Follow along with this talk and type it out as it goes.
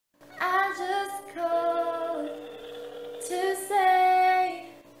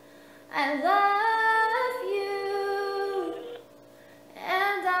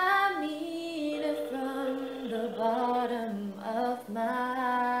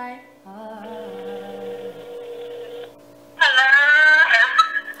Bye. Hello.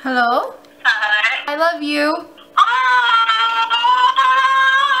 Hello? Hi. I love you.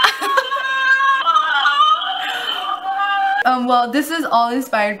 Well, this is all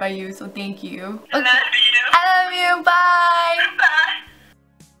inspired by you, so thank you. I love you. I love you. Bye. Bye.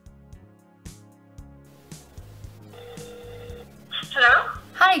 Hello?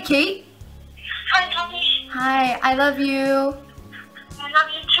 Hi, Kate. Hi, Tommy. Hi, I love you. I love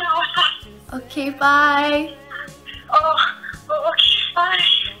you too. Okay, bye. Oh, okay, bye.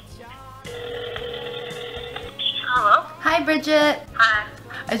 Hello? Hi, Bridget. Hi.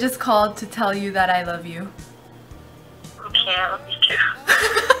 I just called to tell you that I love you. Okay, I love you too.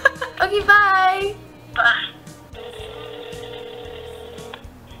 Okay, bye. Bye.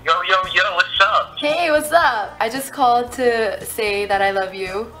 Yo, what's up? Hey, what's up? I just called to say that I love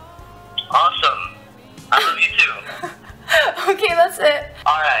you. Awesome. I love you too. Okay, that's it.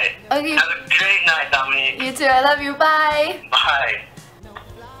 Alright. Okay. Have a great night, Dominique. You too. I love you. Bye. Bye.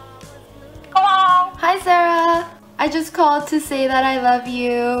 Hello. Hi, Sarah. I just called to say that I love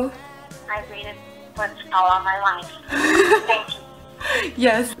you. I waited for all of my life. Thank you.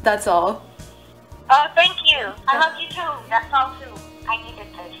 Yes, that's all. Oh, thank you. I love you too. That's all too. I needed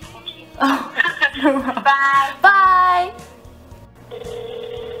this. Thank you. Oh. Bye. Bye.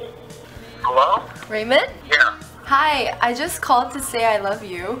 Hello? Raymond? Yeah. Hi, I just called to say I love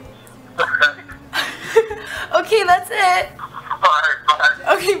you. Okay, that's it.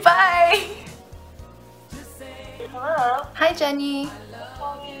 Bye. Okay, bye. Hello? Hi, Jenny.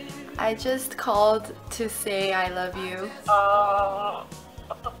 I just called to say I love you.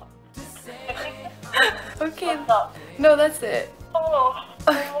 Okay. What's up? No, that's it. Oh,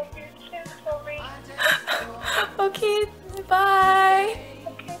 I love you too, sorry. Okay, bye.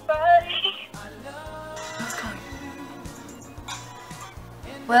 Okay, bye.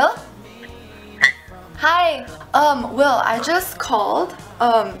 Will? Hi. Will, I just called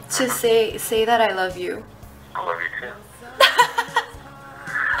to say that I love you. I love you too.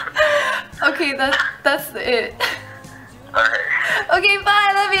 Okay, that's it. Alright. Okay, bye.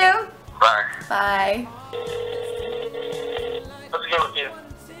 I love you. Bye. Bye. Let's go with you.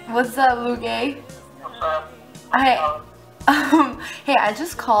 What's up, Luge? What's up? Hey, hey, I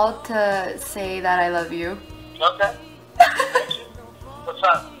just called to say that I love you. Okay. What's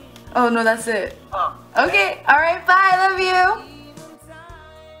up? Oh no, that's it. Oh. Okay, all right, bye. I love you.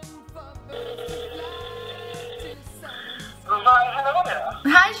 Hello there.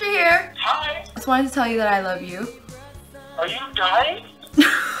 Hi, Shaheer. Hi. Just wanted to tell you that I love you. Are you dying?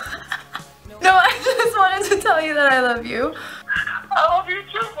 No, I just wanted to tell you that I love you. I love you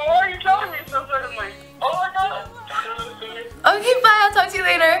too. Why are you telling me so suddenly? Oh my god. Okay, bye. I'll talk to you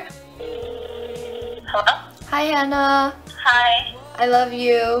later. Hello? Hi, Hanna. Hi. I love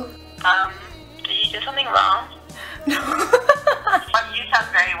you. Did you do something wrong? No. You sound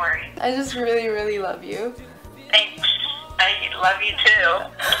very worried. I just really, really love you. Thanks. I love you too.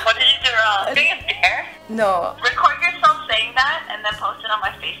 What did you do wrong? Being a dare? No. Record yourself saying that and then post it on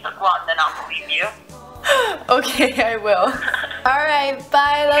my Facebook wall and then I'll believe you. Okay, I will. Alright, bye.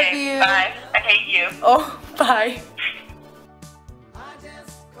 I love Okay, you. bye. I hate you. Oh, bye.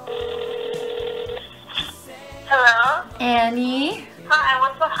 Hello? Annie. Hi,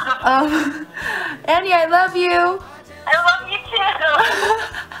 what's up? Annie, I love you. I love you too.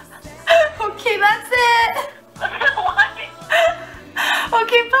 Okay, that's it. What?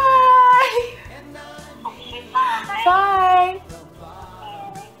 Okay, bye. Okay, bye. Bye.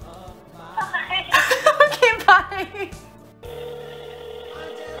 Bye. Okay, bye.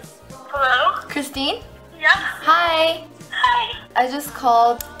 Hello? Christine? Yeah? Hi. Hi. I just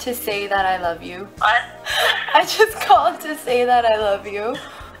called to say that I love you. What? I just called to say that I love you.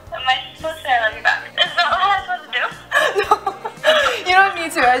 Am I supposed to say I love you back? Is that what I'm supposed to do? No, you don't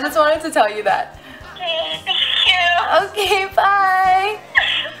need to. I just wanted to tell you that. Okay, thank you. Okay, bye.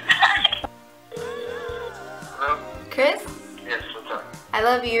 Hello? Chris? Yes, what's up? I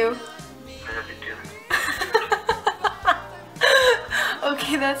love you. I love you too.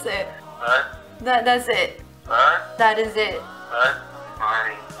 Okay, that's it. What? That's it. What? That is it. What?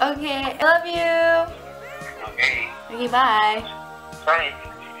 Fine. Okay, I love you. Okay. Okay, bye. Bye.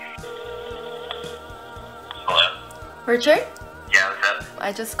 Hello? Richard? Yeah, what's up?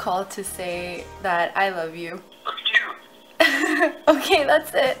 I just called to say that I love you. Love you too. Okay,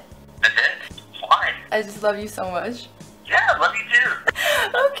 that's it. That's it? Why? I just love you so much. Yeah, love you too.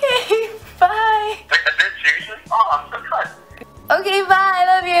 Okay, bye. Wait, that's it? Seriously? Oh, I'm so cut. Okay, bye. I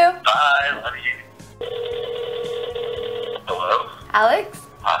love you. Bye, love you. Hello? Alex?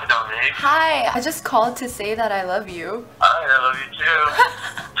 Hi, Dominique. Hi. I just called to say that I love you. Hi, I love you too.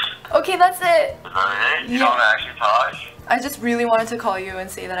 that's it. Alright, you Yeah. want to actually talk? I just really wanted to call you and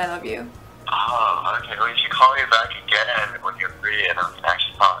say that I love you. Oh, okay. Well, you should call me back again when you're free and we can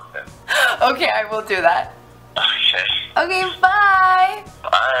actually talk then. Okay, I will do that. Okay. Okay, bye.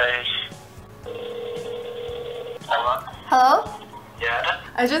 Bye. Hello? Hello? Yeah?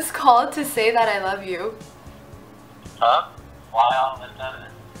 I just called to say that I love you. Huh? Why all of a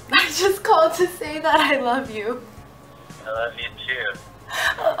sudden? I just called to say that I love you. I love you too.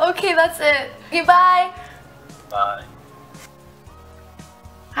 Okay, that's it. Okay, bye. Bye.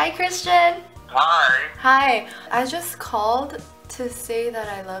 Hi, Christian. Hi. Hi. I just called to say that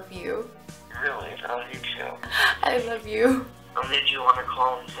I love you. Really? I love you too. I love you. When did you want to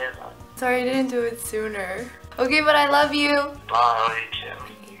call and say that? Sorry I didn't do it sooner. Okay, but I love you. Bye, I love you too.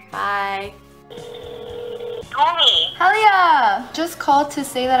 Bye. Tony, Helia! Just called to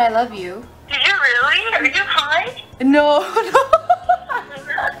say that I love you. did you really? Are you high? No, no.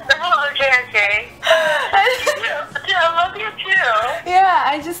 Oh, okay. Dude, I love you too. Yeah,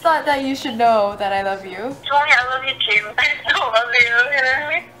 I just thought that you should know that I love you. Tony, I love you too. I still love you. You know what I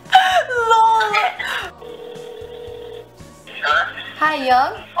mean? Lol. Hi,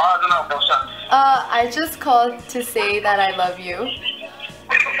 Young. I just called to say that I love you.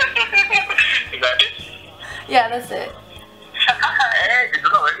 Yeah, that's it.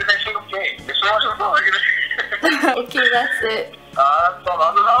 Okay, that's it.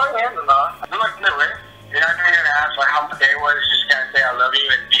 You're not gonna ask like how the day was, just gonna say I love you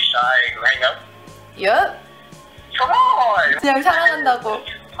and be shy and hang up? Yup. Come on! 그냥 사랑한다고.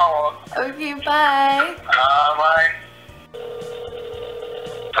 Oh. Okay, bye. Bye.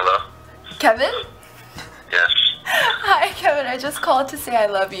 Hello? Kevin? Yes. Hi, Kevin. I just called to say I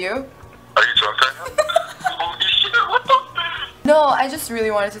love you. Are you drunk right now? Holy shit, what the? No, I just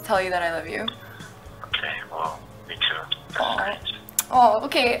really wanted to tell you that I love you. Okay, well, me too. Aw. Oh,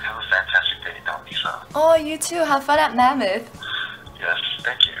 okay. Have a fantastic day, don't be so. Oh, you too. Have fun at Mammoth. Yes,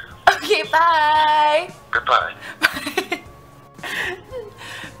 thank you. Okay, bye. Goodbye. Bye.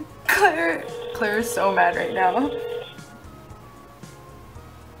 Claire is so mad right now.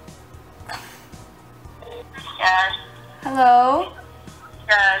 Yes. Hello?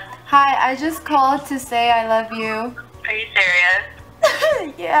 Yes. Hi, I just called to say I love you. Are you serious?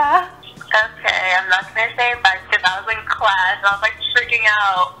 Yeah. Okay, I'm not gonna say it back because I was in class. I was like freaking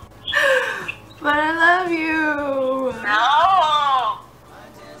out. But I love you. No.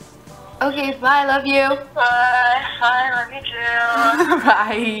 Okay, bye. I love you. Bye. I love you too.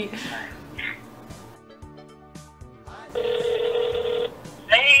 Bye.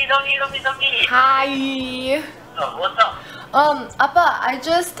 Hey, Dominique. Hi. What's up? Appa, I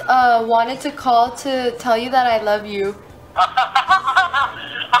just wanted to call to tell you that I love you. I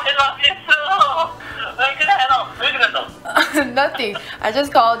love you too. Nothing. I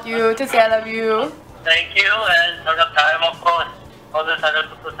just called you to say I love you. Thank you, and 저녁 잘 먹고 오늘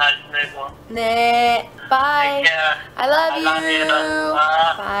저녁부터 잘 지내고. 네. Bye. Take care. I love you.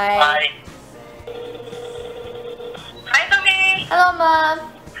 Bye. Bye. Hi, Dominique. Hello, Mom.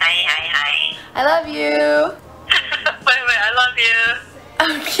 Hi. I love you. Wait, I love you.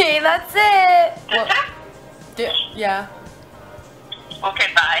 Okay, that's it. Well, yeah. Okay,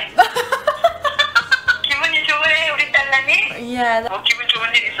 bye. 기분이 좋으래, 우리 딸내미? Yeah. 뭐 기분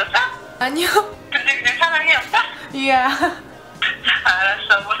좋은 일 있었어? 아니요. 근데 그냥 사랑이었어? Yeah.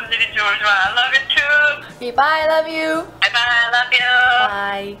 알았어, 무슨 일이 좋아. I love you too. Okay, bye. I love you. Bye, I love you.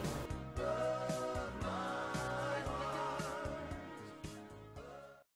 Bye.